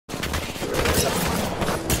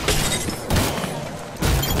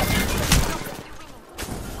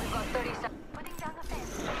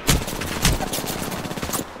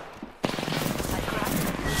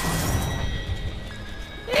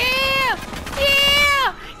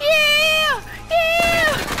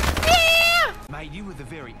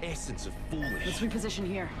reposition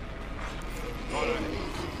here.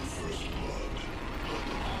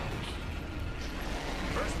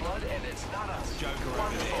 First blood, and it's not us. Joker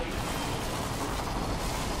over there.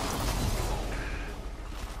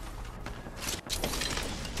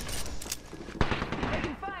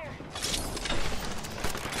 Taking fire.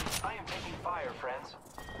 I am taking fire, friends.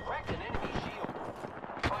 Wrecked an enemy shield.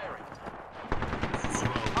 Firing.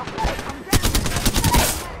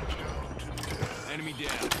 Enemy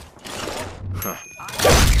down.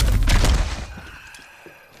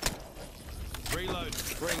 Reload.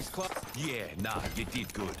 Rings close. Yeah, nah, you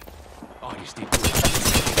did good. Oh, you did good.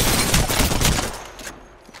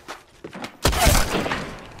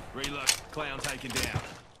 Reload. Clown taken down.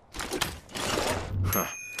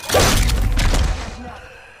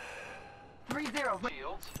 3-0.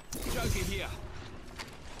 Shields. Joker here.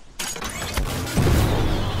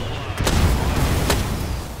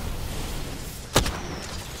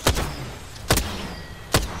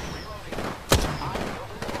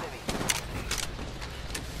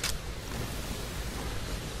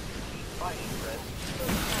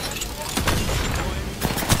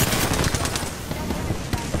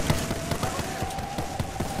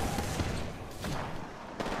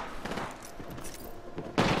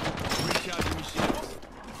 Recharging my shields.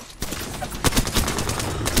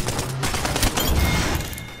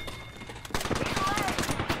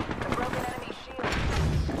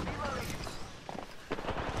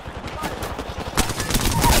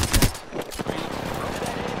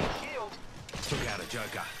 Took out a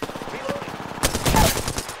Joker.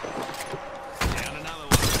 Down another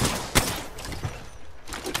one.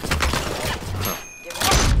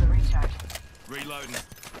 Reloading.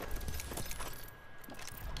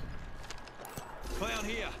 Clown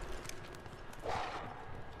here.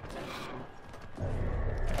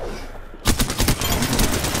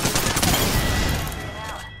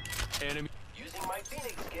 Enemy. Using my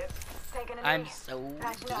Phoenix kit. I'm so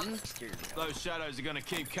gangster. Those shadows are gonna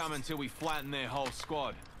keep coming till we flatten their whole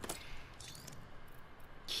squad.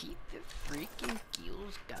 Keep the freaking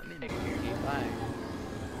kills coming. Bye.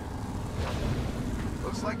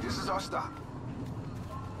 Looks like this is our stop.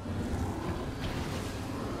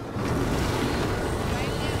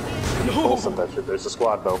 No! Some that shit. There's a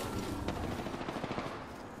squad though.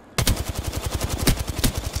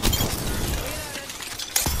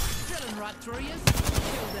 Drilling right through you.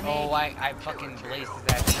 Oh, I fucking blazed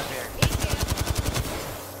that up there.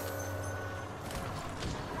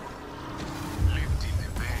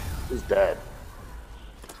 He's dead.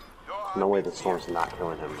 No way the storm's not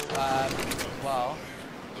killing him. Well.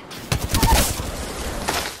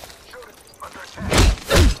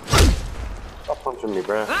 Stop punching me,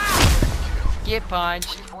 bruh. Get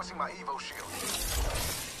punched. Reinforcing my Evo shield.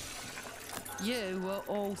 You were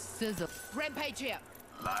all sizzle. Rampage here.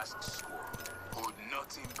 Last squad. Hold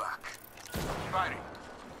nothing back. Fighting.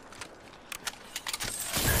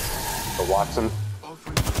 The Watson.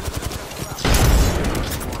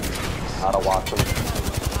 Not a Watson.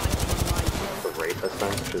 The rapist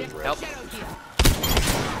thing. She's Nope. Shadow here.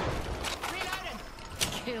 Reloading.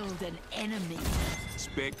 Killed an enemy.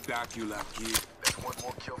 Spectacular, kid. That's one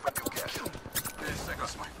more kill for Newcastle. Let's take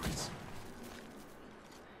us, my friends.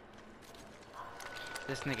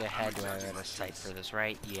 This nigga had to have had a sight for this,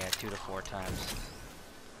 right? Yeah, 2 to 4 times.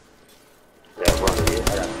 Yeah, running it.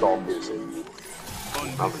 I got dog music.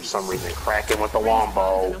 I'm for some reason cracking with the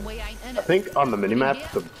longbow. And we ain't in I it. think on the minimap,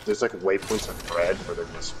 there's like waypoints of red where they're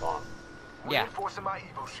gonna spawn. Yeah. Reinforcing my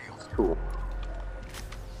Evo shield. Cool.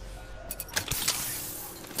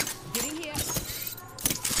 Getting here.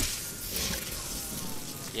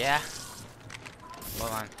 Yeah?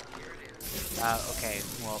 Hold on. Okay,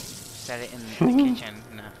 well, set it in the kitchen,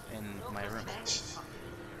 no, in my room.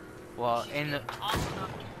 Well, in the...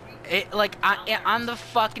 It, like, on the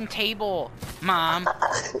fucking table, Mom.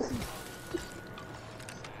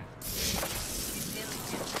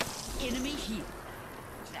 Enemy here.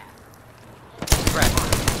 Brett.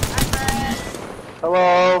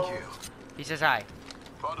 Hello. He says hi.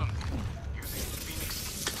 Bottom. Using Phoenix.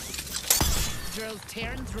 Drills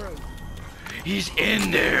tearing through. He's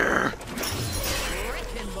in there.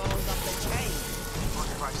 Wrecking balls up the chain.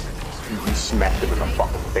 45 seconds. You smacked him in the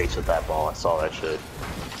fucking face with that ball. I saw that shit.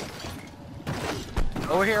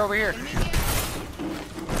 Over here, over here. Enemy here.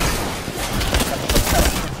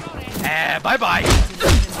 Bye-bye.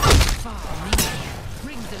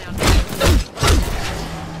 Rings around.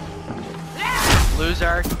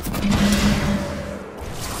 Loser.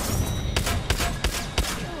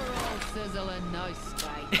 We're all sizzling, no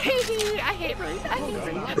steak. I hate Rude. I hate Rude. I hate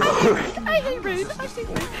Rude. I hate Rude.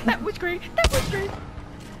 That was great. That was great.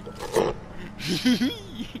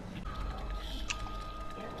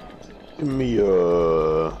 Give me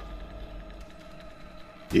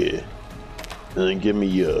yeah. And then give me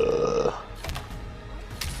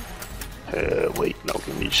wait, no,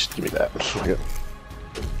 give me that. Okay.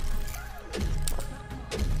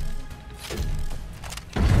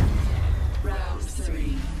 Round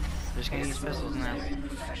 3. Just gonna use pistols now.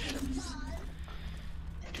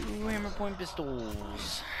 2 hammer point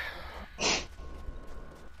pistols.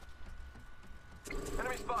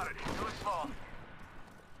 Enemy spotted. Doing small.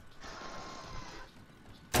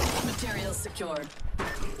 Materials secured.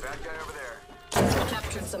 Bad guy over there.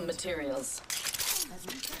 Captured some materials.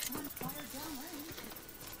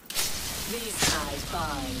 These guys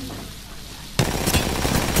fine.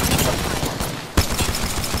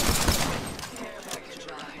 Care package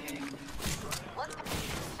arriving.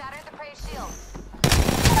 Shatter the prey shield.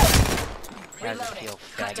 How's it Reloading. feel,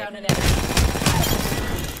 Cut down faggot? an enemy.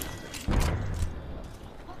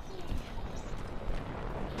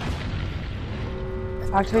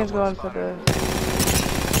 Octane's going for the.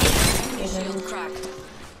 Enemy shield cracked.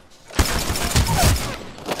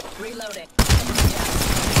 Reloading.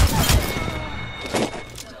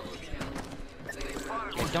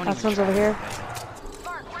 Yeah, don't Last even one's try. over here.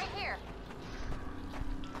 Mark, right here.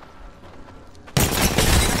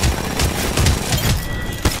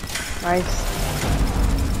 Nice.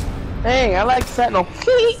 Dang, I like Sentinel.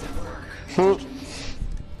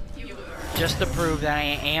 Just to prove that I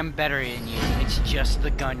am better than you, it's just the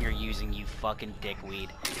gun you're using, you fucking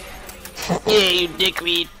dickweed. Yeah, you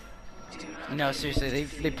dickweed. No, seriously,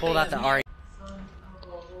 they pulled out the RE.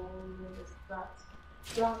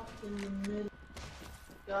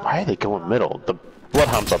 Why are they going middle? The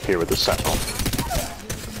Bloodhound's up here with the Sentinel.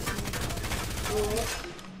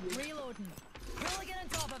 Reloading. Really get on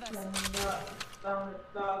top of us.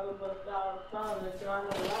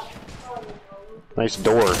 Nice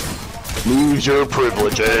door. Lose your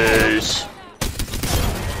privileges.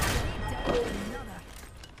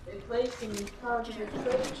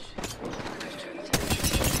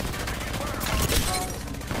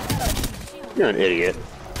 You're an idiot.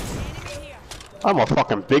 I'm a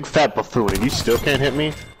fucking big fat buffoon and you still can't hit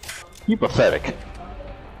me? You pathetic.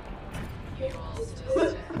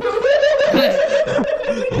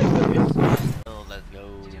 Oh, let's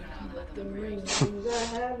go.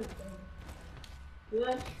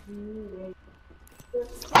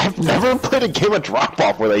 I've never played a game of drop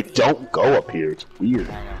off where they don't go up here. It's weird.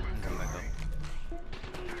 I know. I'm coming back up.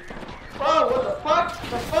 Oh, what the fuck?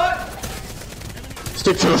 The fuck?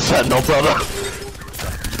 Stick to the Sentinel, brother.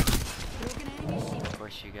 Of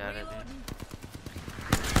course you got it, dude.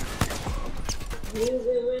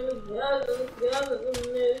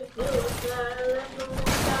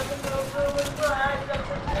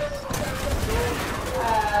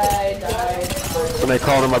 I died. When they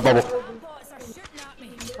called in my bubble. Bots are shooting at me.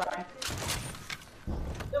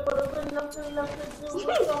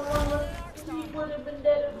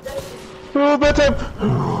 Oh, bedtime.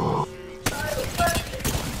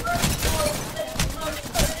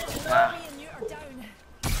 Wow. Me and you are down.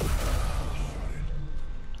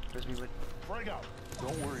 Where's me with? Frag out.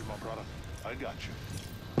 Don't worry, my brother. I got you.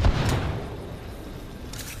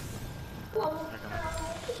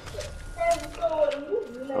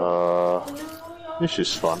 This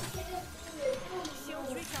is fun.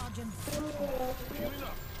 Shields recharging.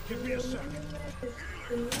 Give me a second.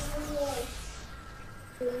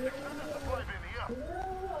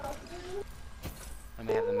 Let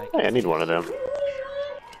me have the mic. Hey, I need one of them.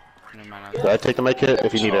 Never mind. Did I take the med kit?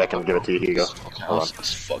 If you need it, I can give it to you. Here you go. Hold on.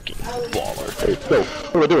 Fucking baller. Hey, go.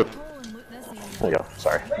 What do I do? Oh, and loot this area. There you go.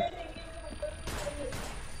 Sorry.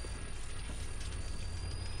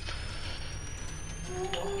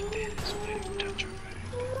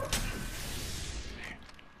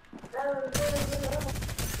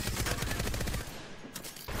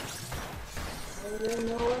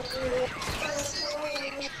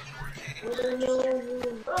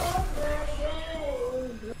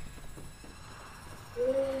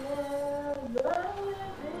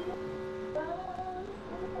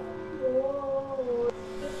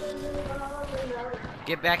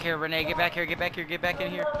 Get back here, Renee. Get back here. Get back here. Get back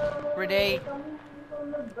in here. Renee.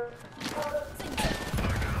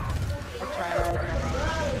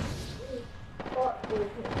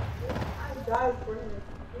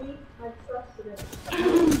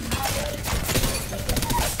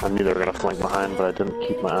 I knew they were gonna flank behind, but I didn't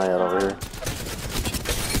keep my eye out over here.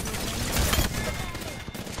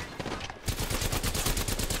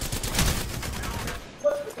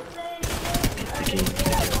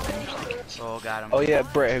 Oh, got him. Oh yeah,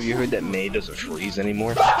 Brett, have you heard that May doesn't freeze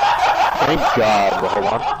anymore? Thank God. But hold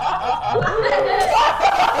on.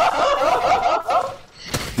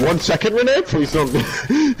 1 second, Renee? Please don't. No,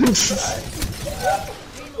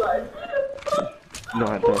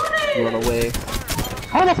 I don't run away.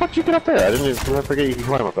 How the fuck did you get up there? I forget you can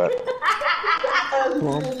climb up that.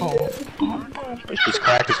 She's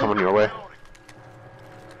cracked, he's coming your way.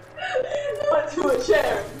 Went to a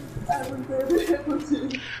chair. I haven't been able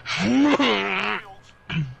to.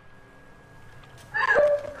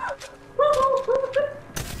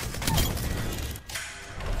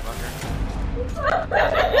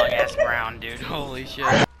 Long ass brown, dude. Holy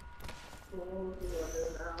shit.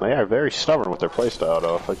 They are very stubborn with their playstyle,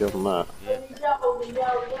 though, if I give them that.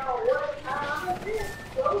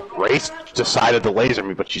 Wraith decided to laser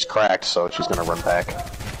me, but she's cracked, so she's gonna run back.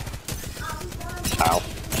 Ow.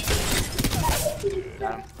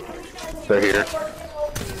 They're here.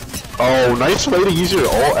 Oh, nice way to use your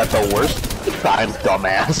ult at the worst time,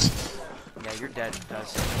 dumbass. Yeah, you're dead,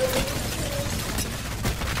 Dust.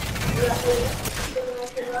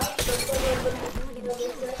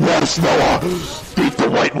 Yes, Noah! Beat the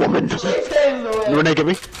white woman! Renee, get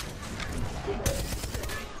me.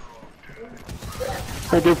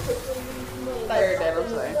 Hey, dude. Tired, Dad, I'm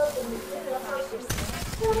sorry.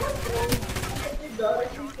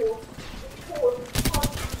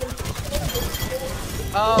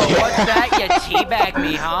 Oh, what's that? You teabagged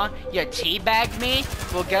me, huh? You teabagged me?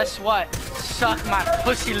 Well, guess what? Suck my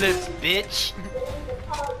pussy lips, bitch.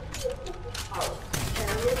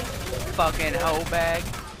 Fucking hoe bag.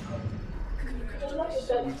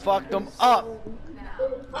 We fucked them up.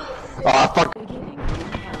 Ah, fuck.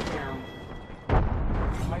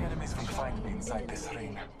 My enemies will find me inside this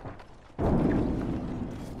ring.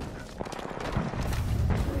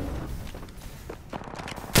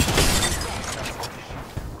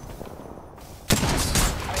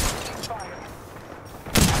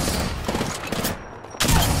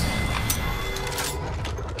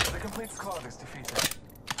 The complete squad is defeated.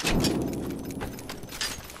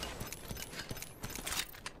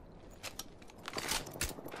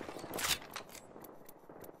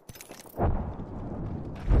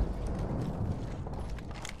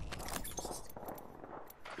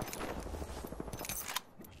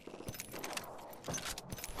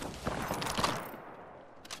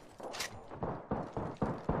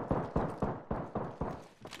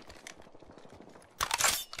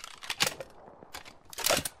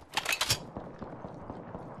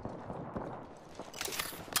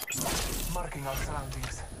 Marking our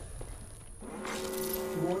surroundings.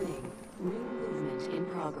 Warning. New movement in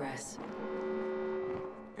progress.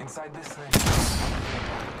 Inside this ring.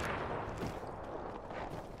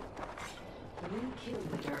 New kill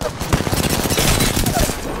leader.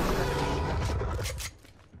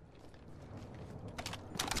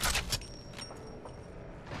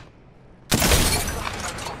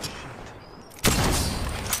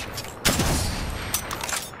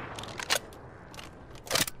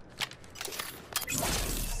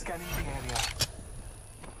 Scanning the area.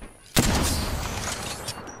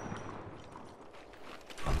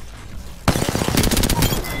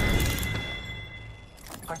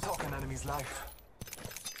 I took an enemy's life.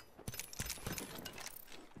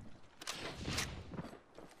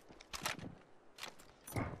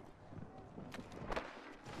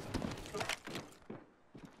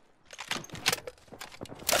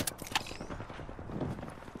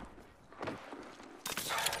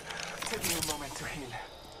 Taking a moment to heal.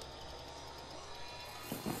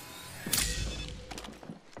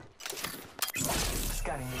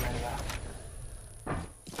 Scanning the area.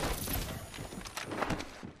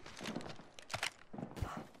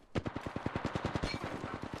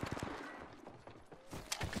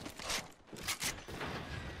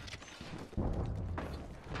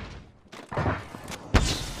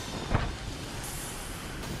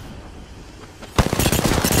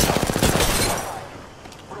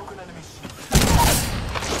 Broken enemy shield.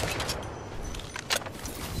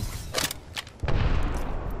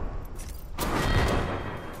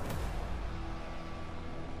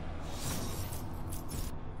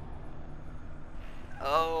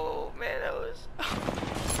 Oh, man, that was...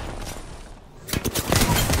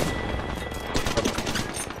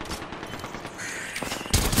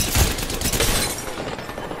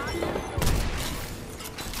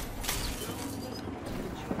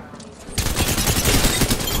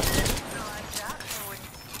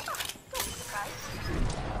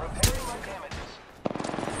 Repairing my damages.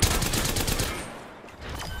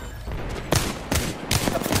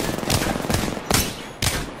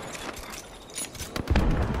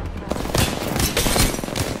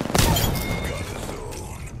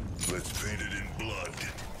 Let's paint it in blood.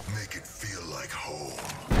 Make it feel like home.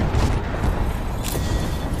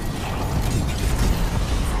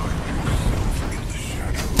 In the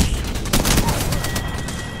shadows.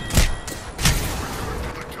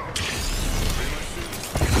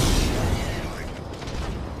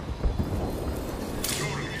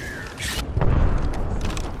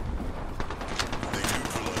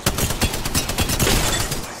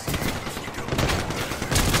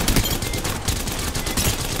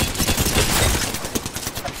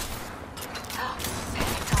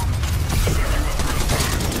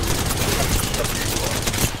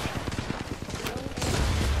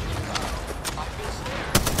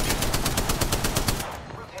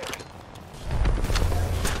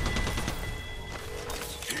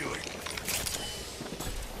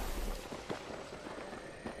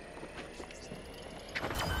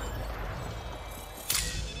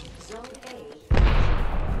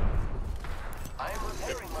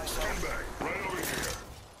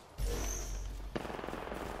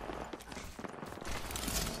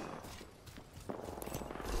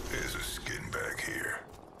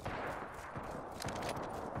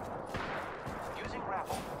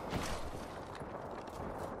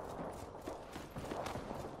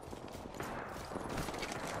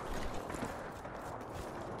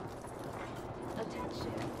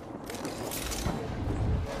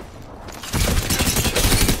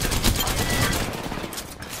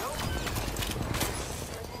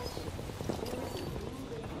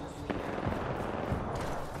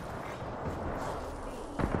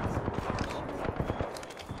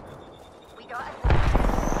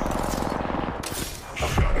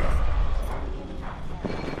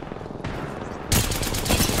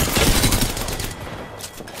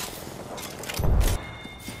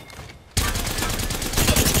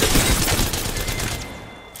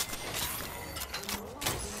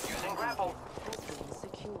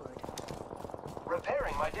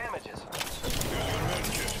 packages.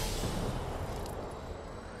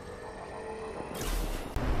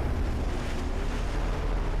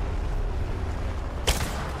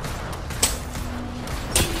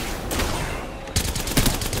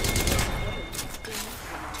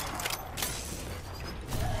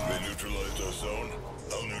 They neutralized our zone.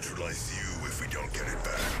 I'll neutralize you if we don't get it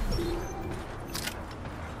back.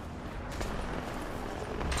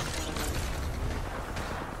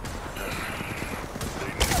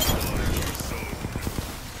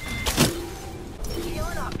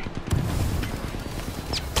 Healing up.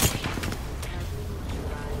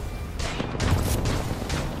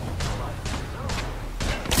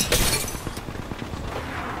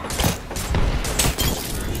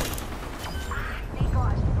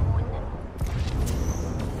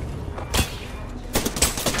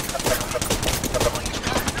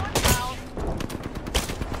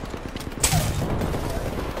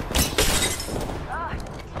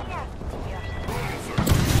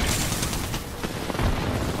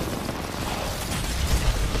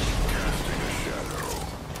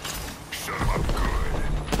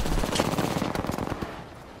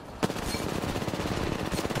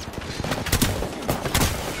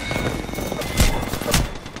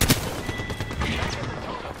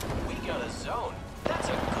 We got a zone. That's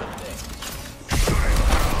a good thing.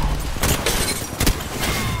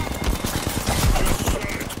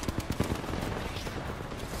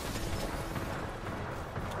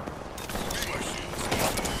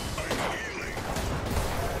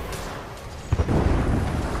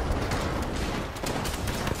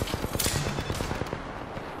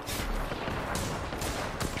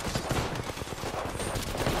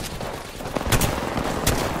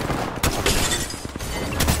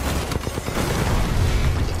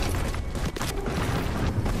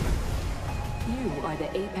 You are the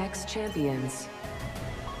Apex Champions.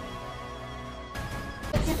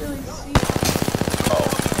 I can't really see.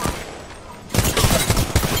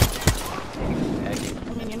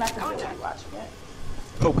 I mean, you're not gonna be watching it.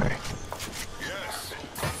 Okay. Yes.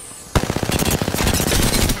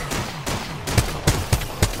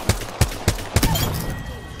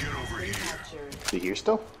 Get over here. You here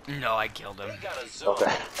still? No, I killed him. We got a zone.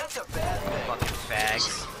 Okay. That's a bad thing. Fucking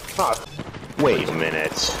fags. Huh. Wait a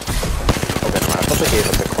minute. Okay, no, I thought they gave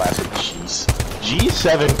us a classic G's.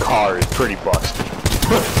 G7 car is pretty busted. To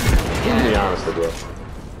be honest with you.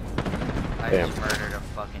 I Damn. just murdered a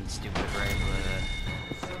fucking stupid raid with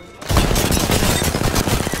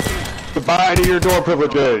it. Goodbye to your door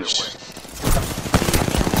privileges.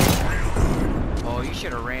 Oh, you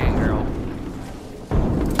should have ran, girl.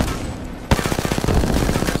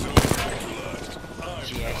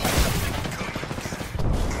 Yeah.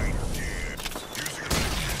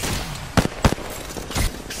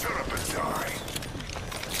 Shut up and die.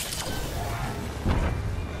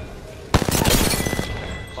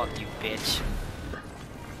 Fuck you, bitch.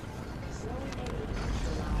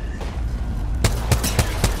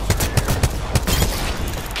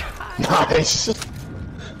 Nice.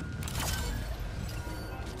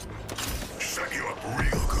 Shut you up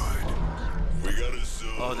real good. We got a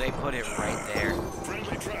zone. Oh, they put it right there.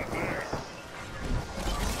 Friendly trap there.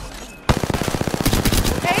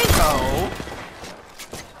 Hey-ho!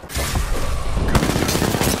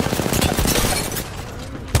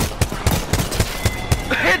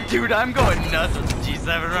 Dude, I'm going nuts with the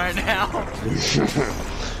G7 right now.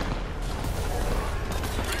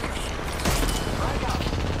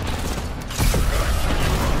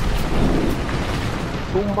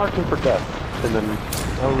 Who marked him for death? And then,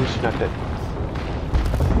 oh, he's not dead.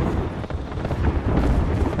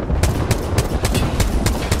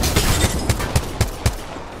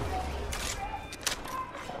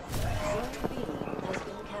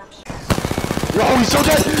 Oh, he's so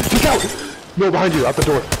dead! Peek out! No, behind you, out the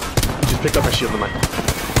door. He just picked up my shield in my...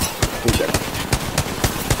 He's dead.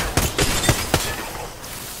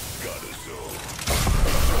 Got a zone.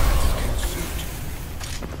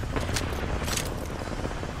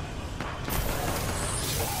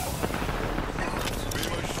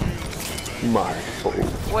 My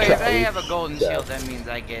Wait, if I have a golden shield, that means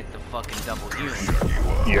I get the fucking double healing.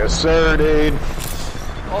 Yes, sir, dude.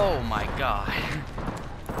 Oh my god.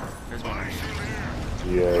 There's one.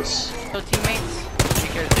 Yes. So teammates,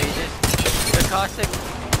 because the Caustic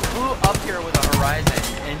flew up here with a horizon,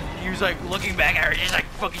 and he was like looking back at her, just like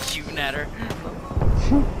fucking shooting at her.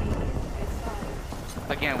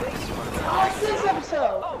 Again with this one. Oh, it's this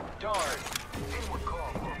episode. Oh, darn.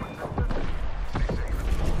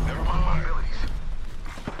 Never mind my abilities.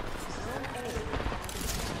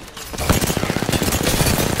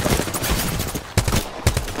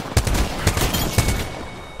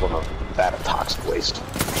 Well, no, that a toxic waste.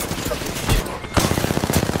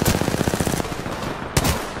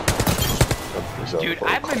 Dude,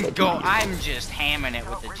 I'm just hamming it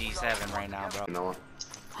with the G7 right now, bro. You know what?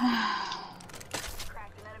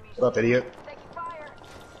 What up, idiot?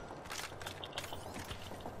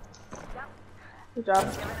 Good job.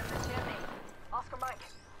 Oscar Mike,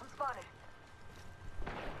 I'm spotted.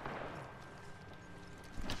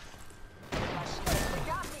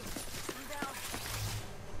 Got me. I'm down.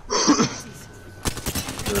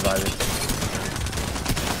 Reviving.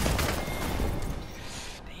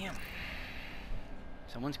 Damn.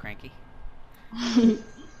 Someone's cranky.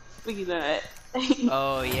 Look at that.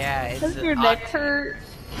 Oh yeah, it's Does your neck hurt?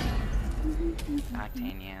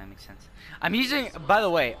 Octane, yeah, that makes sense. I'm using, by the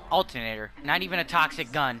way, alternator. Not even a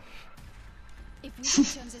toxic gun. If we can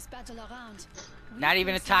turn this battle around. Not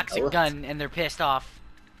even a toxic gun, and they're pissed off.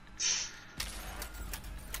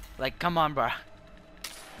 Like, come on, bro.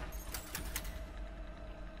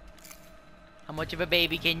 How much of a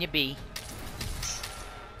baby can you be?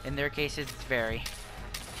 In their case, it's very.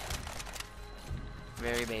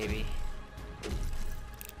 Very baby.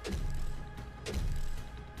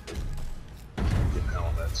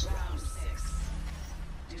 Round 6.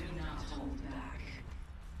 Do not hold back.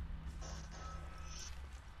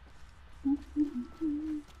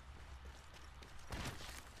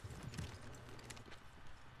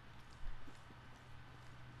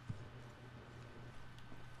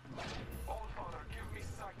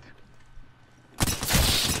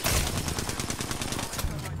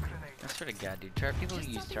 I swear to God, dude. People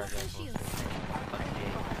who use charge rifles. Fucking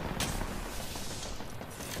gay.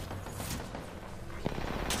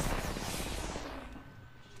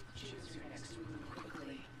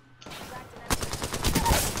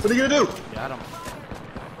 What are you gonna do? Got him.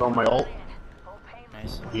 Throw my ult.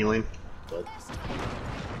 Nice. Healing. Good.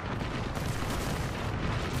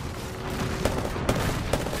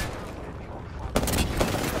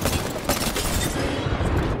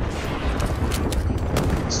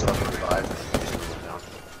 Still have 5. Down.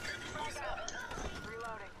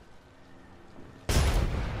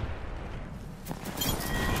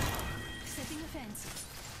 Setting a fence.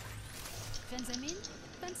 Fence them in,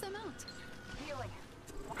 fence them out. Healing.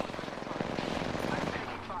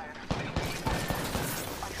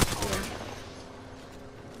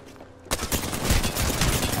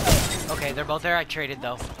 Okay, they're both there. I traded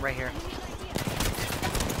though. Right here.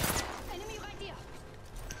 Enemy right here.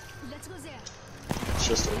 Let's go there. It's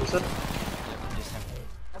just what was it? Just him.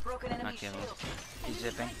 A broken enemy Not shield. killing. He's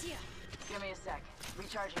zipping. Right here. Give me a sec.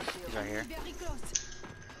 Recharging shield. He's right here. Very close.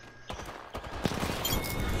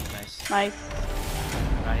 Nice. Nice.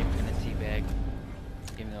 Not even gonna teabag.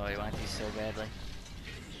 Even though I want to so badly.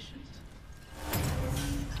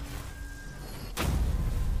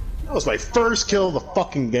 That was my first kill of the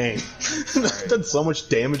fucking game. I've done so much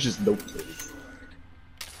damage as no kills.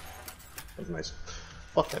 That was nice.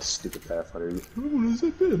 Fuck that stupid Pathfinder. What is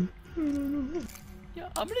it been? Yeah,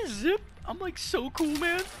 I'm gonna zip. I'm like so cool,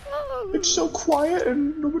 man. It's so quiet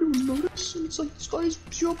and nobody will notice. And it's like this guy's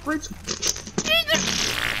pure breaks.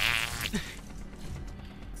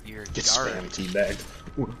 You're Get garbage. spam teabagged.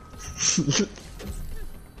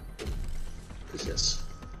 Because yes,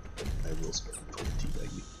 I will spam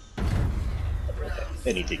teabag you. I don't have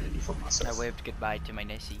any dignity for I myself. waved goodbye to my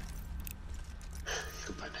Nessie.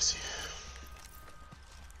 Goodbye, Nessie.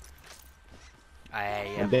 I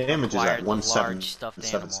And damage is at acquired the 1-7. large stuffed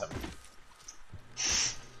 7-7. animal.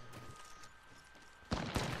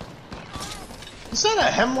 Is that a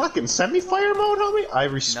Hemlock and semi-fire mode, homie? I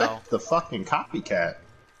respect the fucking copycat.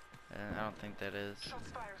 I don't think that is.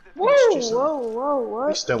 Whoa, whoa, whoa, We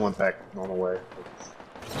what? still went back on the way.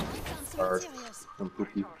 Some Or materials. some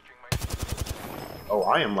poopy. Oh,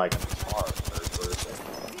 I am like far third person.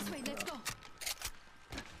 This way, let's go.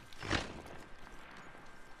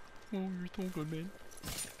 Oh, you're so good, man.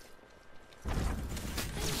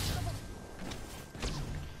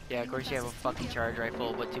 Yeah, of course you have a fucking charge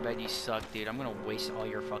rifle, but too bad you suck, dude. I'm gonna waste all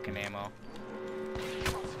your fucking ammo.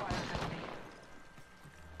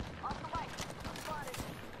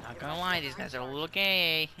 Not gonna lie, these guys are a little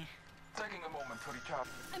gay. Taking a moment to recharge.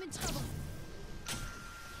 I'm in trouble.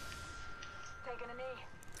 Taking a knee.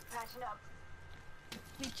 Patching up.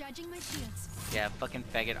 Recharging my shields. Yeah, fucking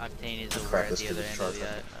faggot Octane is over Crap, at this the kid's other a end charge of the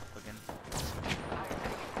rifle. fucking...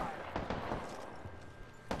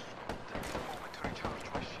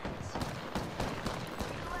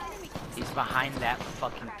 He's behind that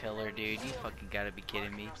fucking pillar, dude. You fucking gotta be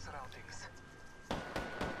kidding me.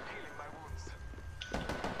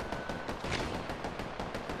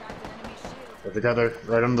 They're together,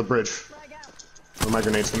 right on the bridge. Where my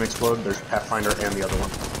grenades can explode, there's Pathfinder and the other one.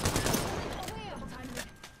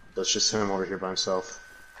 That's just him over here by himself.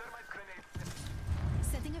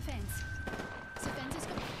 Setting a fence.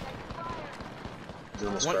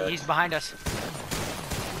 One's cracked. He's behind us.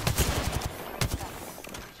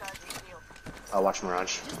 I'll watch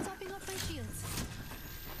Mirage. Just topping off my shields.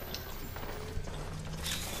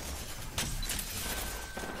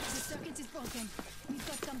 The circuit is broken. We've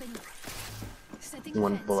got company. Setting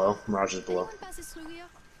One fence. below. Mirage is below. Anyone passes through here?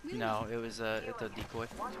 We'll No, it was it's a decoy.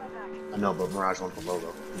 I know, but Mirage went below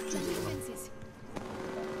though. Charging fences.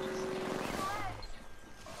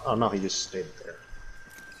 Oh no, he just stayed there.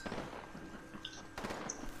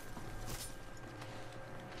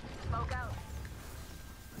 Smoke out.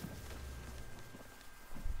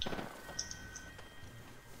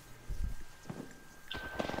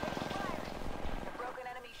 Broken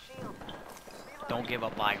enemy shield. Don't give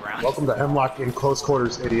up high ground. Welcome to Hemlock in close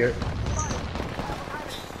quarters, idiot.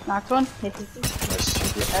 Knocked one.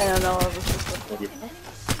 Nice. I don't know what was this one. Thank you.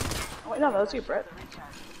 Oh, wait, no, that was you, Brett.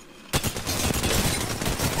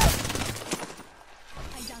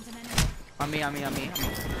 I downed an enemy. On me.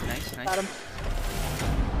 Nice. Got him.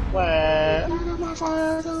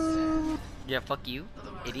 Yeah, fuck you,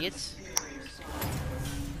 idiots.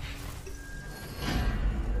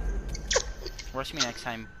 Rush me next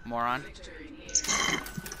time, moron.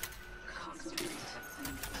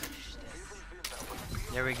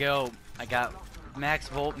 There we go. I got max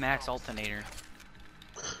volt, max alternator.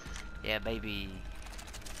 Yeah, baby.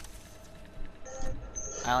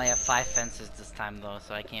 I only have 5 fences this time though,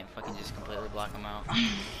 so I can't fucking just completely block them out.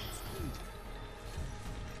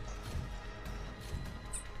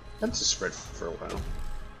 That's a spread for a while.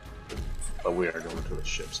 But we are going to the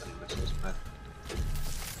ships anyway, so it doesn't matter.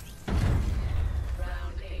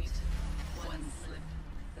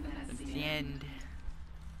 It's the end.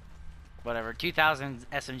 Whatever, 2,000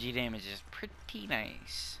 SMG damage is pretty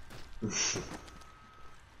nice.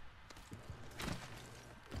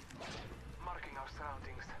 Marking our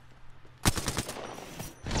surroundings.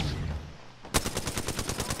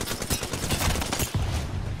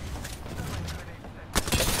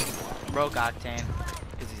 Broke Octane,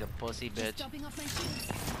 because he's a pussy bitch. Topping off my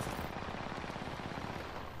shields.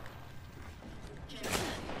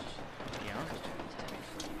 Yeah.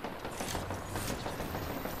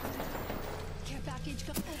 Care package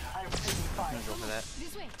come. I'm gonna go for that.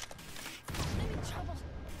 This way. I'm in trouble.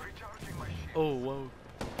 Recharging my shield. Oh, whoa.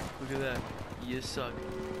 Look at that. You suck.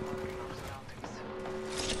 Marking our surroundings.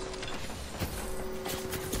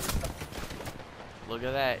 Look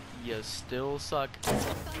at that. You still suck. Found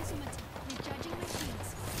some recharging my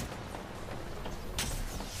shields.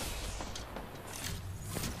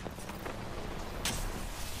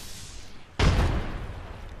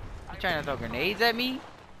 You trying to throw grenades at me?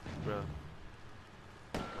 Bro.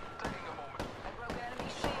 Taking a moment. I broke enemy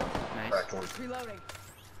shield. Nice. Cracked one. Reloading.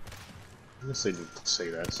 I guess they didn't say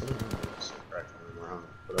that, so I don't know if it's cracked one around.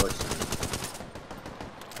 But I like saying it.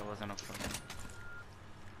 That wasn't a fucking...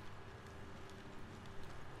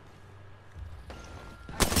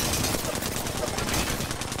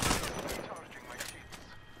 Recharging my shields.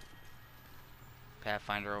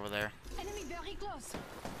 Pathfinder over there. Enemy very close.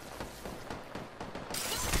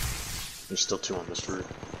 There's still 2 on this roof.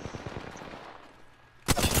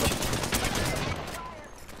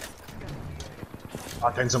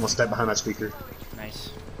 Octane's almost dead behind that speaker. Nice.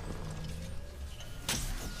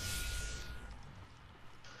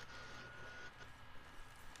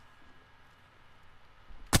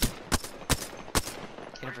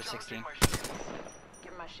 Hit him for 16.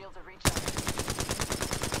 Give my shields a recharge.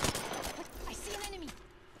 I see an enemy.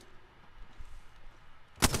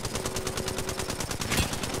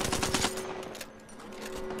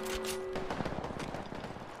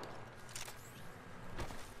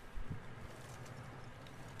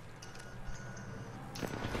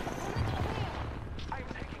 I'm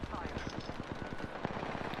taking fire.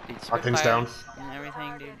 Dude, Octane's down. Spitfires and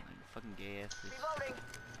everything, dude. Fucking gay asses. Reloading.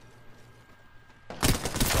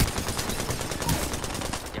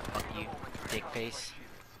 Yeah, fuck you, dick face.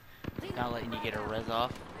 Not letting you get a res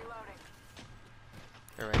off.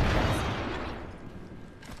 Reloading. Alright.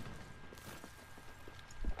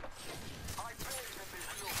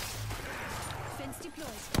 Fence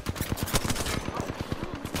deployed. Pop in the chimney.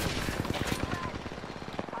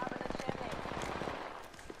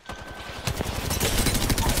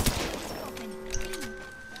 Open.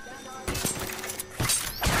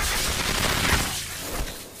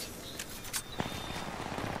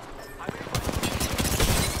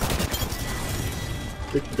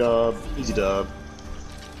 Big dub. Easy dub.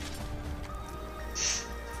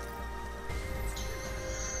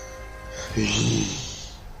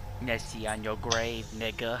 Nessie on your grave,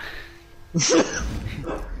 nigga.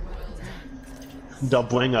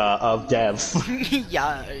 Doubling of dev.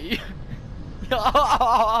 Yeah.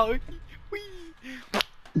 Yeah. Whee.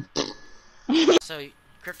 So,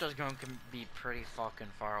 Crypto's going to be pretty fucking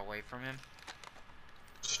far away from him.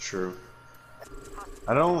 It's true.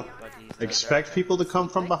 I don't expect people to come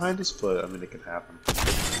from behind us, but I mean, it can happen.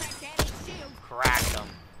 Cracked him.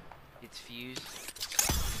 It's fused.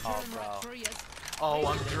 Oh, bro. Oh,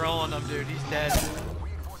 I'm drilling him, dude. He's dead.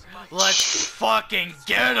 Let's fucking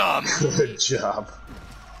get him! Good job.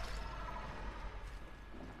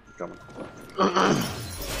 Coming.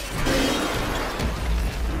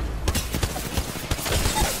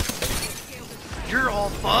 You're all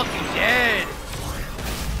fucking dead!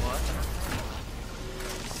 What?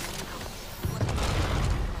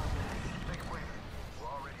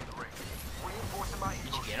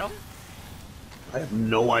 Did you get him? I have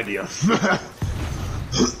no idea.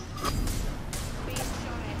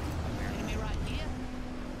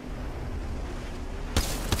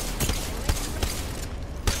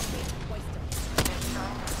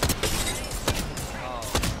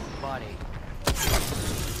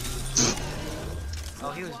 Oh,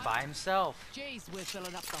 he was by himself. Jeez, we're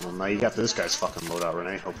filling up the Well, now you got this guy's fucking loadout,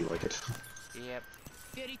 Renee. Hope you like it. Yep.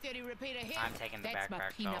 30-30 repeater hit. I'm taking the That's my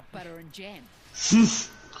backpack, peanut though. butter and jam.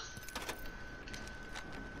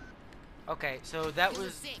 Okay, so that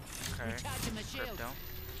was... Okay. Crypto.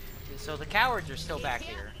 So the cowards are still back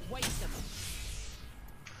here.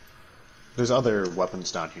 There's other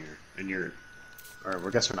weapons down here, and you're... Or I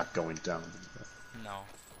guess we're not going down. No.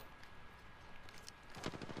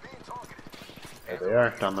 There they are,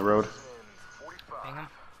 down the road. Ping him.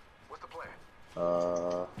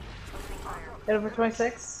 Hit him for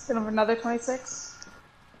 26. Hit him for another 26.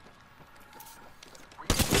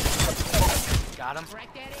 Got him.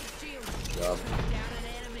 Job.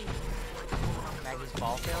 Maggie's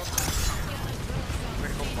ball failed.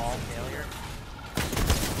 Critical ball failure.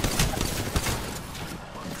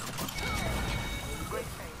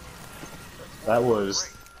 That was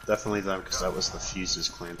definitely them, because that was the Fuse's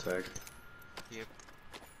clan tag. Yep.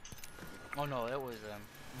 Oh no, it was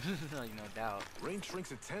no doubt. Range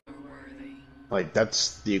shrinks at 10. Like,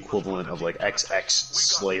 that's the equivalent of like XX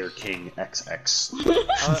Slayer King XX.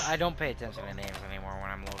 I don't pay attention to names anymore when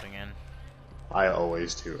I'm loading in. I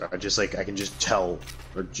always do. I just like, I can just tell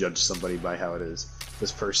or judge somebody by how it is.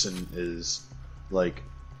 This person is like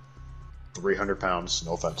 300 pounds,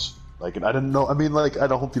 no offense. Like, I didn't know, I mean, like, I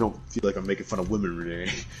don't hope you don't feel like I'm making fun of women,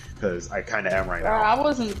 Renee, because I kind of am right now. I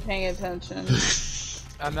wasn't paying attention.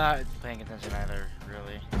 I'm not paying attention either,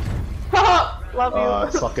 really.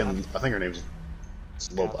 Love you. Fucking, I think her name's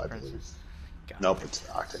Loba, I believe. Nope, it's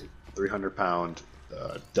Octane. 300 pound,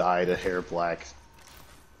 dyed hair black.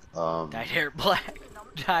 Dyed hair black.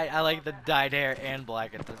 I like the dyed hair and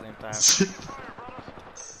black at the same time.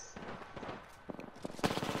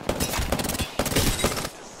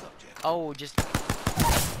 Oh, just...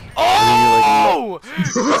 Oh!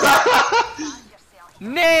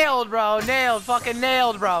 Nailed, bro! Nailed! Fucking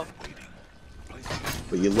nailed, bro!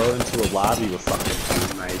 But you load into a lobby with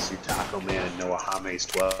fucking Nice, your Taco Man, and Noah Hame's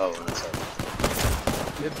 12, and it's like...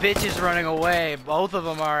 The bitch is running away. Both of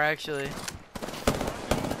them are, actually.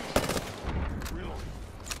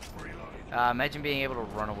 Imagine being able to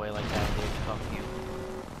run away like that, dude. Fuck you.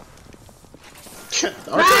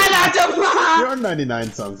 Your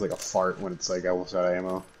 99 sounds like a fart when it's like almost out of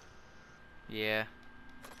ammo. Yeah.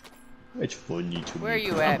 It's funny to me. Where are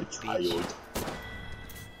you I'm at, a child. bitch?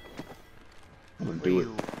 I'm gonna do it.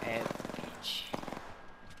 Where you at, bitch?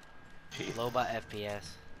 Loba FPS.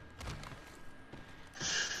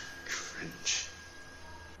 Cringe.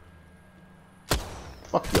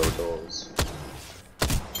 Fuck yo dolls.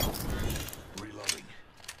 Reloading.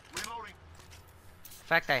 Reloading. In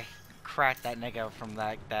fact, I cracked that nigga from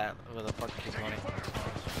that where the fuck he's going.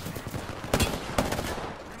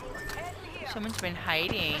 Someone's been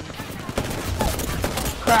hiding.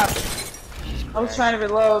 Crap. I was trying to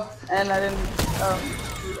reload and I didn't.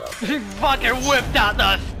 He fucking whipped out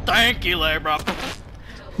the stanky leg, bro.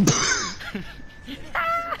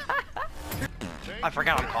 I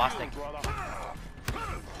forgot I'm caustic.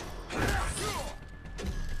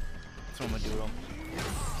 That's what I'm gonna do to him.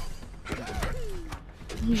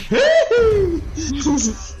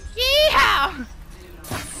 Yeehaw!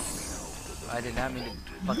 I did not mean to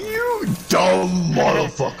fucking... You dumb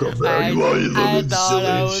motherfucker, man. You are I looking thought silly I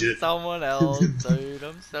and was shit. someone else, dude.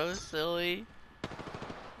 I'm so silly.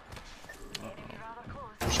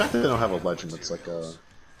 I'm shocked they don't have a legend that's like a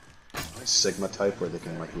Sigma type where they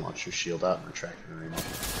can like launch your shield out and retract it anymore.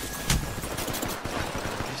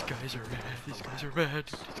 These guys are bad. These guys are bad.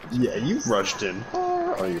 Yeah, you've rushed in.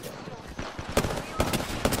 Oh, you done.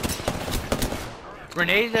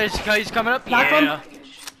 Renee, he's coming up. Knock Yeah.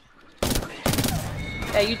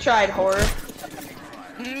 Yeah, you tried, horror.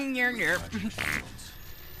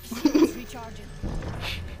 Recharging.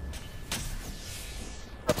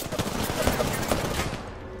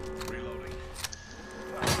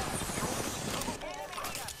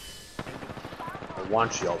 I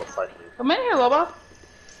want you all to fight me. Come in here, Loba.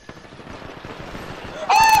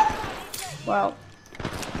 Oh! Well.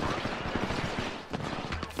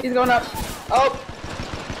 He's going up. Oh!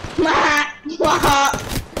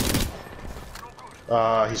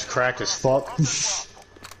 He's cracked as fuck.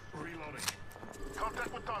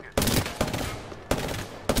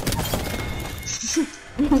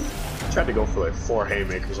 Tried to go for like 4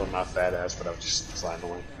 haymakers on my fat ass, but I was just sliding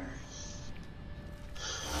away.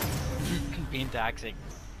 Being toxic.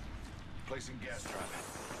 Placing gas trap.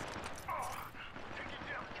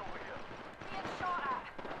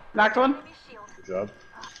 Knocked one. Good job.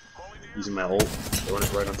 Using my ult. Throwing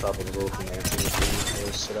it right on top of the roof and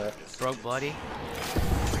dancing to that. Broke bloody.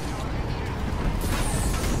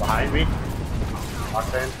 Behind me.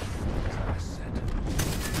 Octane.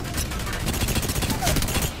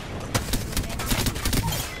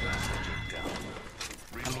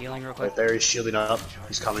 I'm healing real quick. Right there, he's shielding up.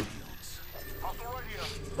 He's coming.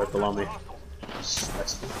 Right below me.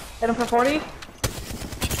 Excellent. Hit him for 40.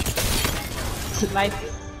 Nice.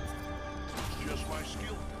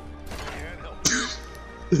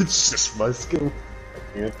 It's just my skill. I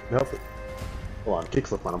can't help it. Hold on,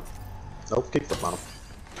 kickflip on him. Nope, kickflip on him.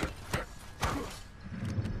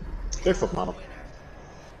 Kickflip on him.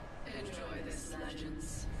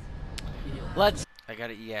 Let's. I got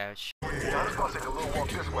it. Yeah. Let's go take a little walk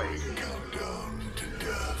this way. Countdown to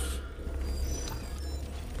death.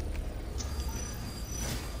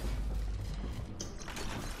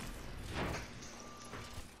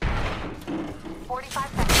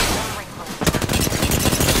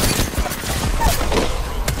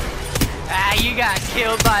 Ah, you got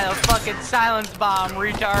killed by a fucking silence bomb,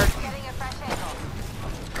 retard.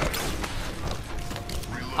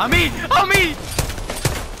 On me! On me!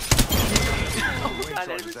 Oh god,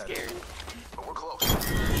 that was scary. We're close.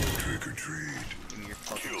 Trick or treat. You're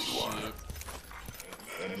fucking shit.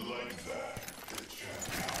 And like that.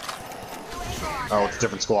 Oh, it's a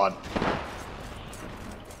different squad.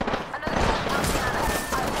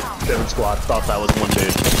 Different squad. Thought that was one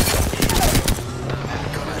dude.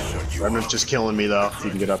 Remnant's just killing me though. If you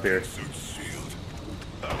can get up here.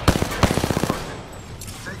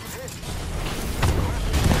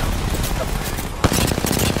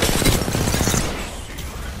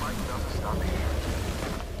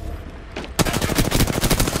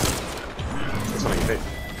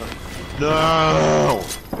 No!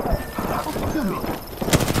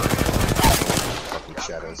 Fucking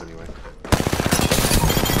shadows anyway.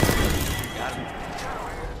 Got him.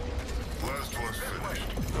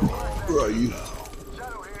 Where are you?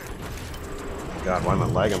 God, why am I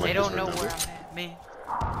lagging like They this? don't know where I'm at, man.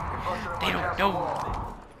 They don't know where I'm at.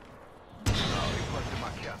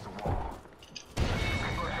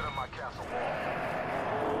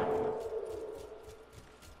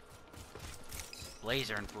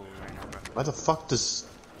 Laser and fools right now, bro. Why the fuck does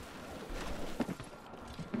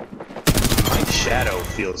my shadow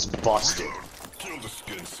feels busted?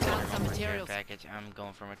 Found some materials. Package. I'm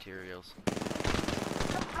going for materials. I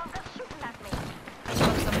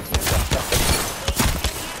found some materials.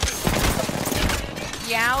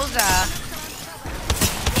 Yowza!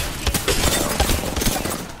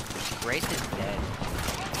 Grace is dead.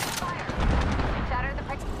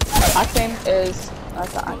 Octane is.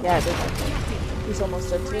 Yeah, it is. He's almost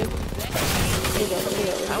dead too.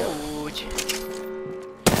 Ouch.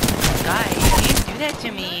 Guys, you can't do that to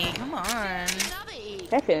me. Come on.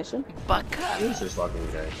 Can I finish him? Buttercup. Who's this fucking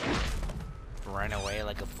guy? Run away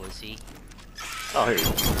like a pussy. Oh, here you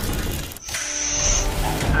go.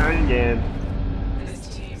 Again.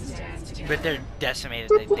 But they're decimated.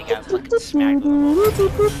 They got fucking smacked with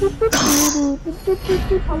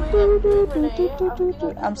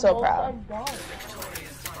them. I'm so proud.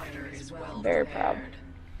 Very proud.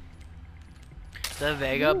 The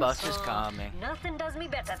Vega bus is coming. Nothing does me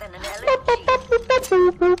better than an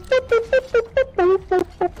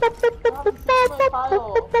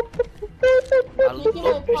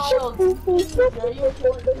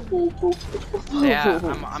Yeah,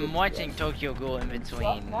 I'm watching Tokyo Ghoul in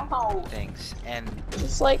between things, and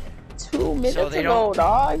it's like 2 minutes so they ago, don't,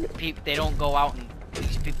 dog. They don't go out and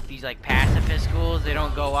these like pacifist schools. They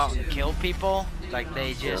don't go out and kill people. Like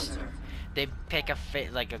they just they pick a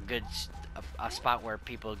good a spot where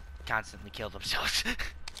people constantly kill themselves.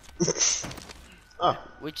 Oh.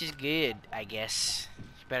 Which is good, I guess.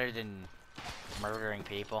 It's better than murdering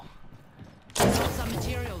people. Found some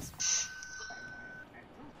materials.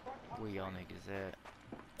 Where y'all niggas at?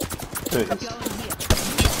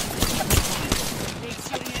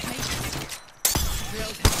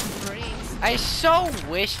 I so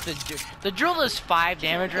wish the drill does 5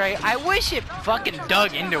 damage, right? I wish it fucking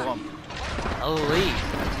dug into him. Holy.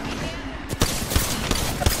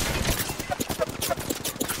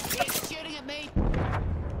 Shooting at me.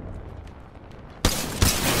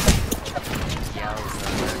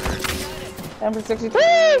 Number 63!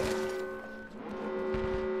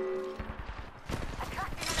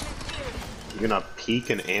 You're gonna peek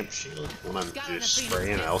an amp shield when I'm just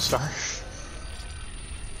spraying L-Star?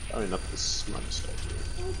 Probably not the smartest idea.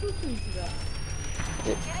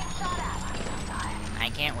 I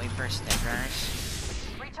can't wait for stickers.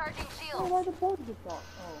 Recharging shield. Oh, why the phone just off?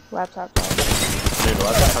 Oh. Laptop charger. Dude, the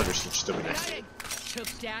laptop charger should still be next to you.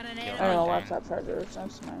 Took down an I enemy. don't know, laptop charger.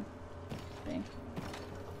 That's my thing.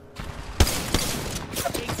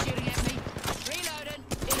 He's shooting at me. Reloading.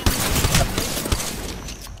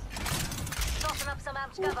 Tossing up some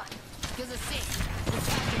amp cover. Gives a sec.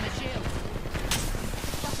 Recharging the shield.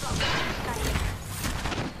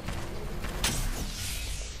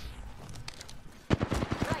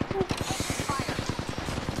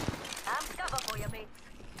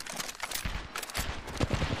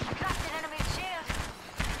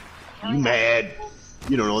 You mad?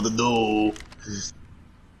 You don't know what to do.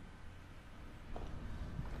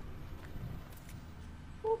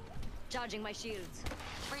 Charging my shields.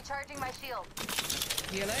 Recharging my shield.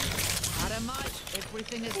 Healing. Out of might.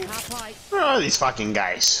 Everything is half-light. Where are these fucking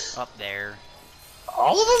guys? Up there.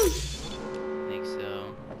 All of them? I think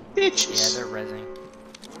so. Bitches. Yeah, they're rezzing.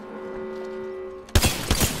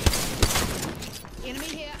 Enemy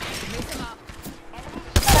here. Move them up.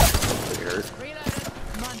 Weird. Reloaded.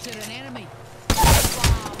 Munted an enemy.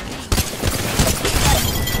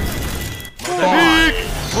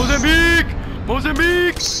 Mozambique!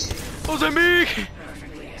 Mozambique! Mozambique!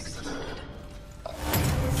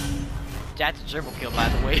 That's a triple kill, by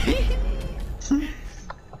the way.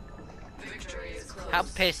 How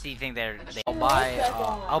pissed do you think they're?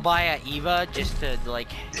 I'll buy a Eva just to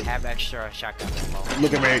like have extra shotgun ammo.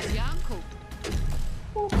 Look at me.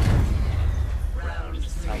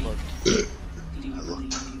 I looked.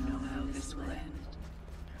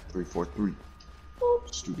 343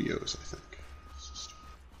 Studios, I think.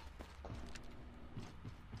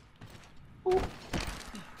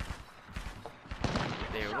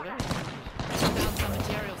 They over there? Found some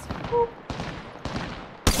materials.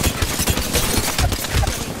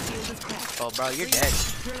 Oh, bro, you're dead.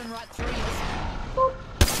 Drilling right through you.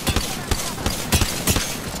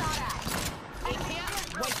 In here,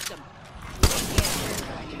 waste them.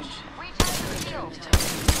 Recharging the shield.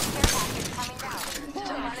 Care package coming down.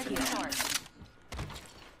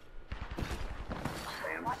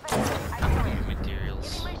 Materials.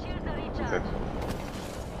 My shields are recharged. Okay.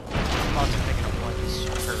 I'm also picking up one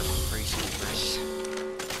super free supers.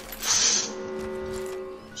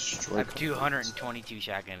 I have 222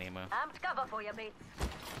 shotgun ammo. Amped cover for your mates.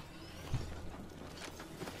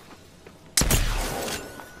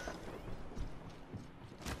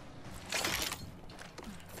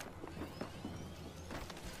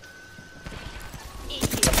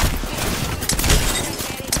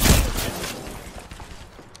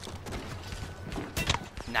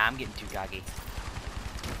 Nah, I'm getting too cocky.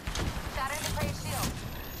 Shatter the prey shield.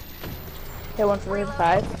 Okay, 1 for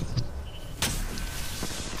 5.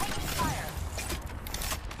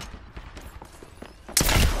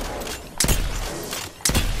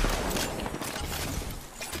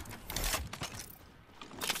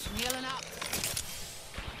 Healing up.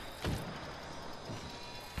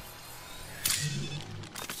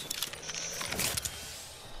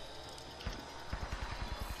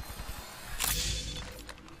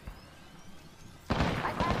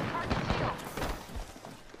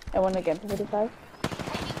 I won again for 55.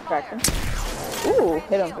 Crack him. Ooh,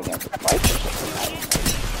 hit him again for twice.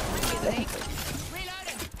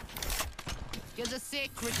 Reloading. Gives a sec.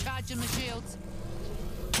 Recharging the shields.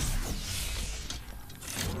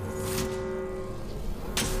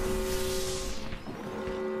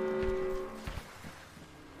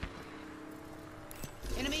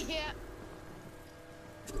 Enemy here.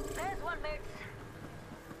 There's one mate.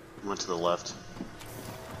 Went to the left.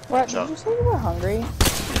 What? Did you say you were hungry? No.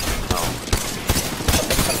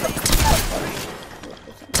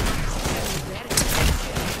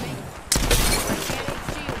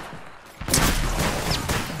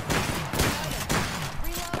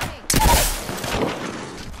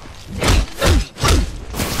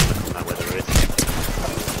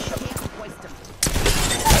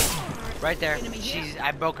 Right there.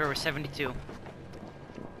 I broke her with 72.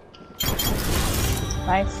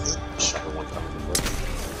 Nice. Shot her one time.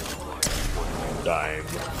 Dime.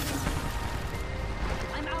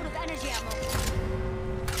 I'm out of energy ammo.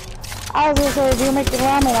 I was gonna say, if you make the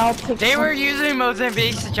ramen, I'll take They some. were using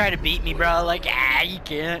Mozambique to try to beat me, bro. Like, you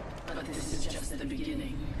can't. But this is just the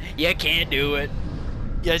beginning. You can't do it.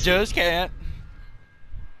 You just can't.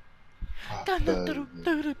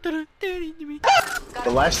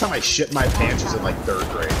 The last time I shit my pants was in like 3rd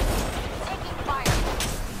grade.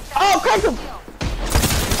 Oh, crack him!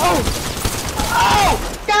 Oh!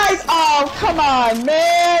 Oh! Guys, oh, come on,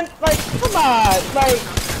 man! Like, come on! Like,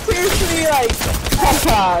 seriously, like,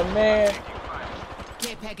 come on, man.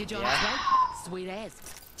 Care package on its way. Sweet ass.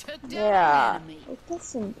 Took down Yeah. an enemy. It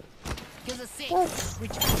doesn't... Here's a six. That's...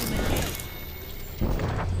 Recharging my shield.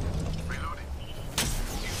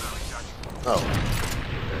 Oh.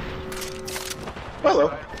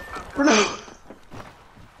 Hello. Bruno.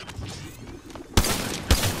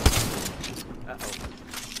 Uh-oh.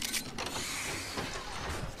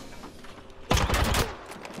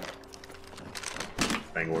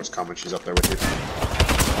 Bangalore's coming. She's up there with you.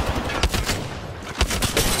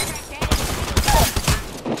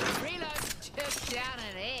 Reload. Took down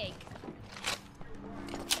an egg.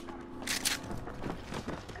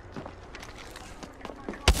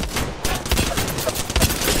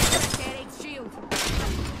 That egg's shield.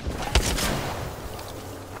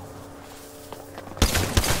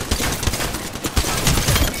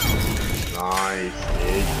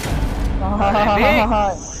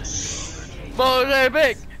 Nice.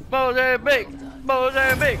 Mozambique! Mozambique!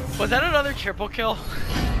 Mozambique! Was that another triple kill?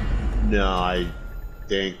 No, I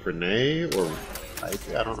think Renee or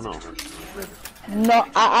I don't know. No,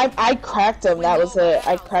 I cracked him. That was it.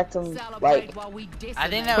 I cracked him, like... I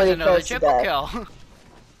think that was Pretty another close to triple that. kill.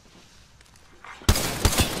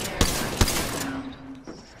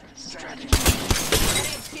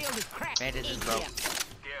 Bandit is broke.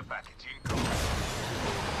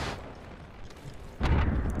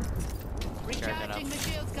 Recharging my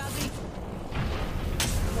shields, Cuzzy.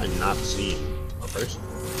 I've not seen a person.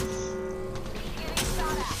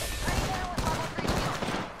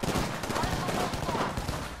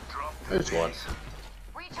 There's one.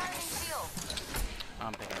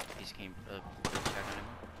 I'm picking up a piece of game.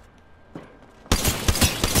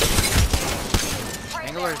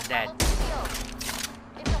 Bangalore's dead.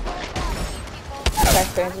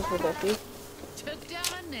 Crack bandits for 50. Took down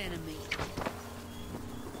an enemy.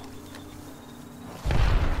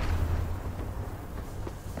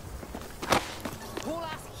 Pull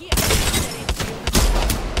us here.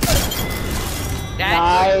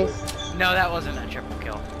 Nice. No, that wasn't a triple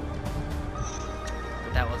kill.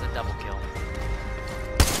 That was a double kill.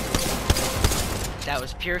 That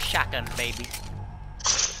was pure shotgun, baby.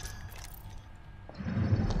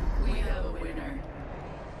 We have a winner.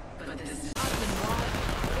 But this is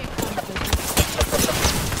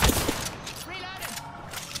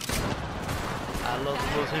I love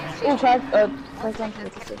Mozambique. Oh, crack on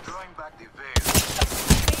 56.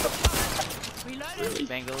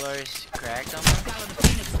 Bangalore's cracked on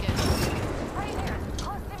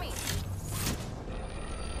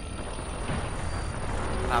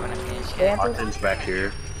Popping a finish kit. Martin's back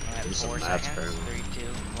here. At There's some 4 mats seconds. apparently. 3, 2,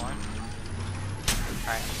 1.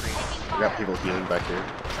 Alright, I'm free. We got people healing back here.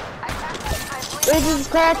 It just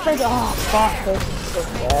cracked like, oh fuck, this is so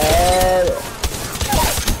bad.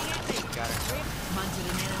 Got it.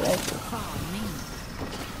 Thank you.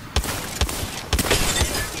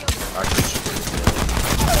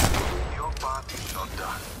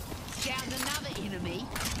 Downed another enemy.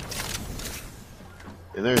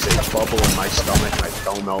 And there's a bubble in my stomach, and I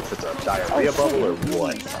don't know if it's a diarrhea bubble or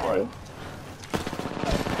what.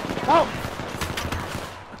 Oh!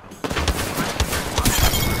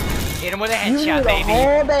 Hit him with a You knew headshot, the baby.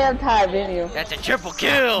 whole damn time, didn't you? That's a triple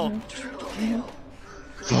kill.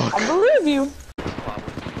 Fuck. I believe you.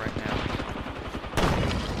 Right now.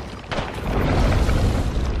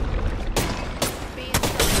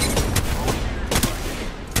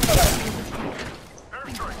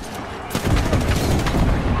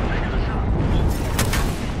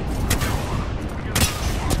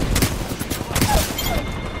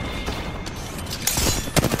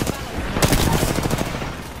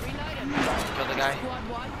 Kill the guy. Squad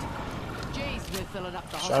wiped. Jeez, we're filling up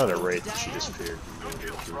the Shot at a hospital wraith, today. she disappeared.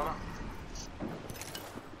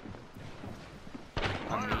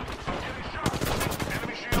 On me.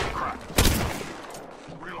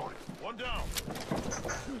 One down.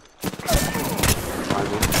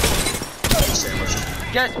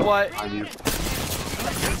 Sandwich. Guess what? On you. You're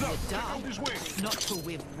done. Not till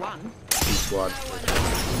we've won. Squad.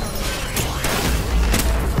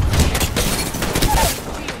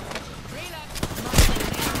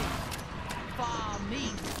 Far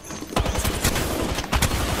me.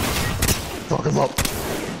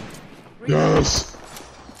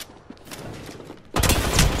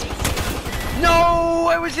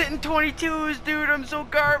 I was hitting 22s, dude. I'm so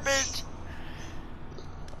garbage.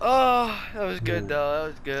 Oh, that was good though. That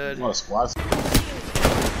was good. What a squad.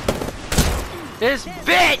 This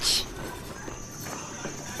bitch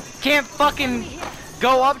can't fucking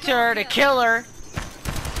go up to her to kill her.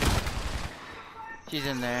 She's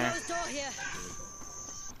in there.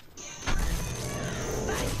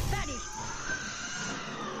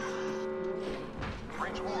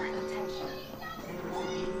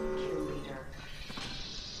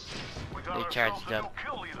 They charged up.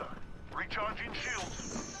 Recharging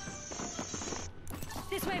shields.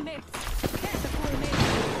 This way, mate. There's the poor mate.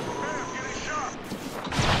 Bear, getting shot.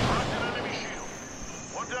 Cracked an enemy shield.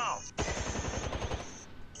 One down.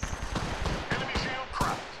 Enemy shield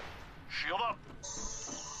cracked. Shield up.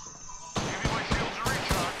 Giving my shields a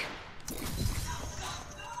recharge.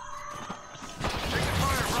 Taking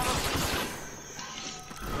fire, brother.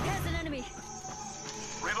 There's an enemy.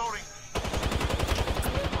 Reloading.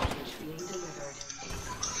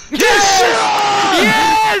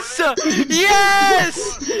 Yes! Yes!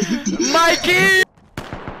 Mikey!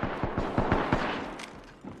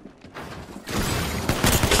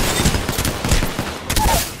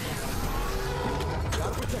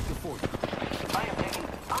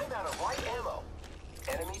 I'm out of light ammo.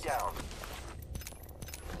 Enemy down.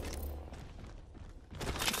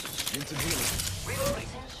 Reloading.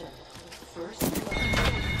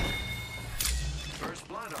 First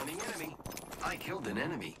blood on the enemy. I killed an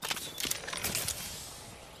enemy.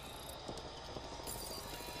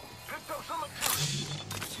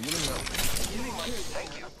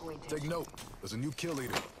 Thank you. Take note. There's a new kill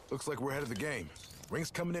leader. Looks like we're ahead of the game.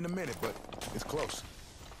 Ring's coming in a minute, but it's close.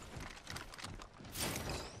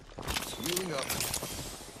 Healing up.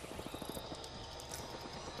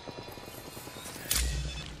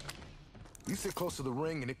 You sit close to the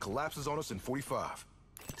ring and it collapses on us in 45.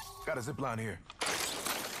 Got a zip line here.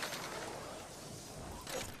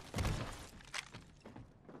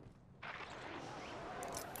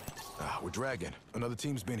 We're dragging. Another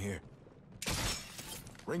team's been here.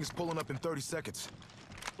 Ring is pulling up in 30 seconds.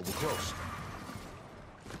 But we're close.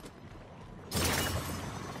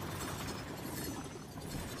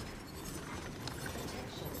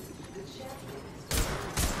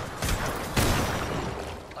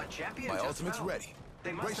 A champion. My just ultimate's fell. ready.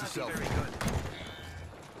 They must Brace not yourself. be very good.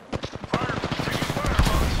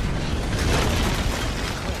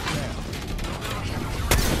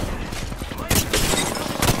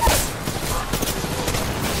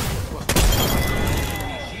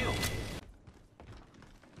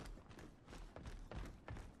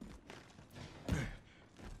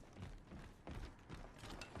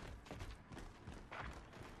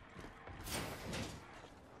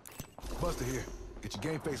 Buster here. Get your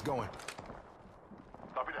game face going.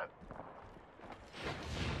 Copy that.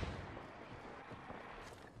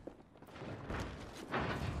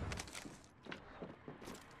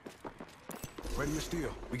 Ready your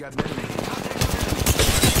steel. We got an enemy.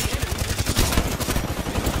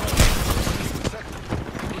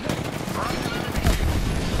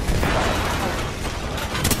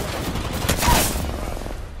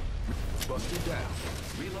 Busted down.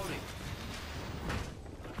 Reloading.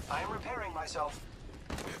 I am repairing myself.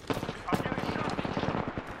 I'm getting shot.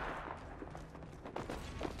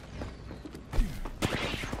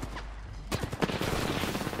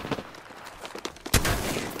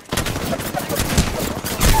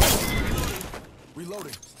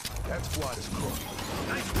 Reloading. That squad is cooked.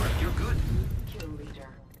 Nice work. You're good. Kill leader.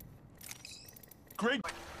 Great.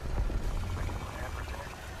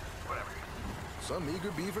 Whatever. Some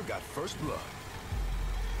eager beaver got first blood.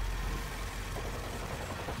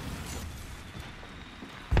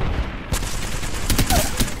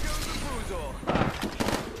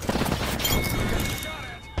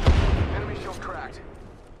 Enemy shield cracked.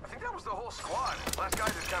 I think that was the whole squad. Last guy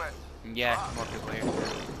just kind of. Yeah, more people here.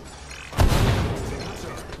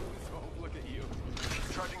 Look at you.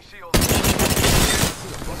 Charging shield.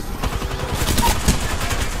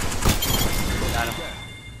 Got him.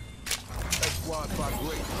 That squad fought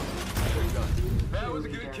great. That was a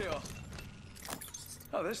good kill.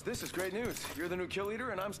 Oh, this is great news. You're the new kill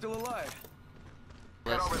leader, and I'm still alive.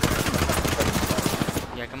 Get over there.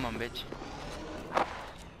 Yeah, come on, bitch.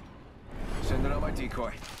 Sending out my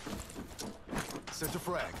decoy. Center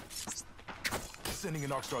frag. Sending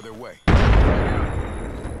an arc star their way.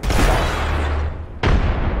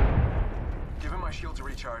 Give him my shield to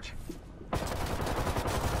recharge.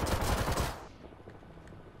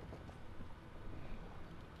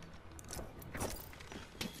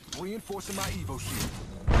 Reinforcing my Evo shield.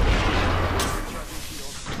 Recharging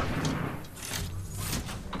shield.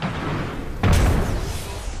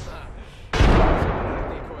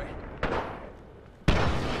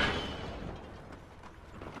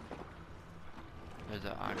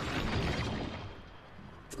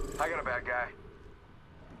 bad guy.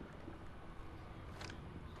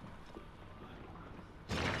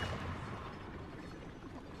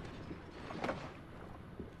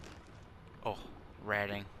 Oh,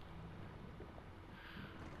 ratting.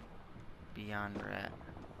 Beyond rat.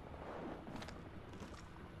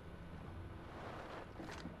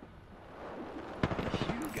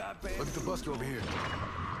 Look at the buster over here.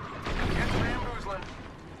 Get bamboozling.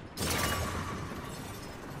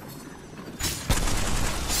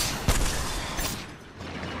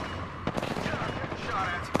 Shot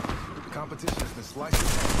at. Competition has been slicing.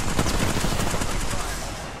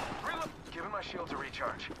 Reload. Giving my shields a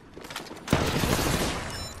recharge.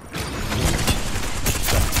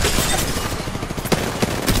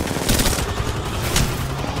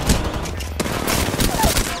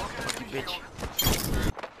 Bitch.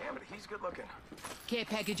 Damn it, he's good looking. Care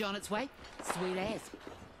package on its way. Sweet as.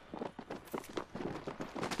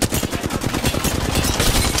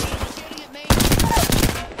 Shooting at me.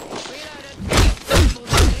 Reloaded.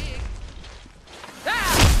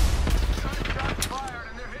 Shots fired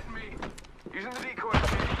and they're hitting me. Using the decoy.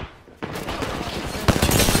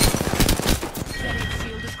 That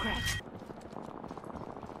shield is cracked.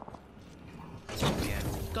 Yeah.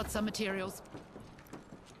 Got some materials.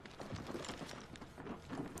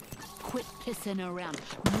 Quit pissing around.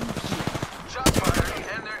 Move here. Shots fired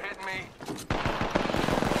and they're hitting me.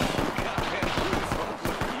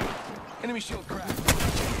 Enemy shield cracked.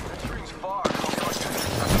 That string's far.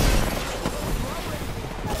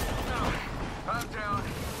 No, I'm down.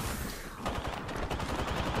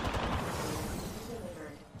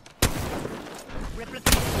 Reloaded.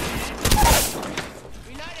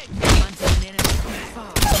 Onto an enemy.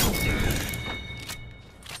 Far.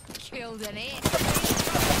 Killed an ant.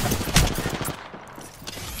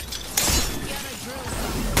 Gonna drill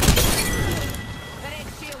something. That ant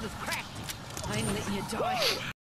shield is cracked. I ain't letting you die.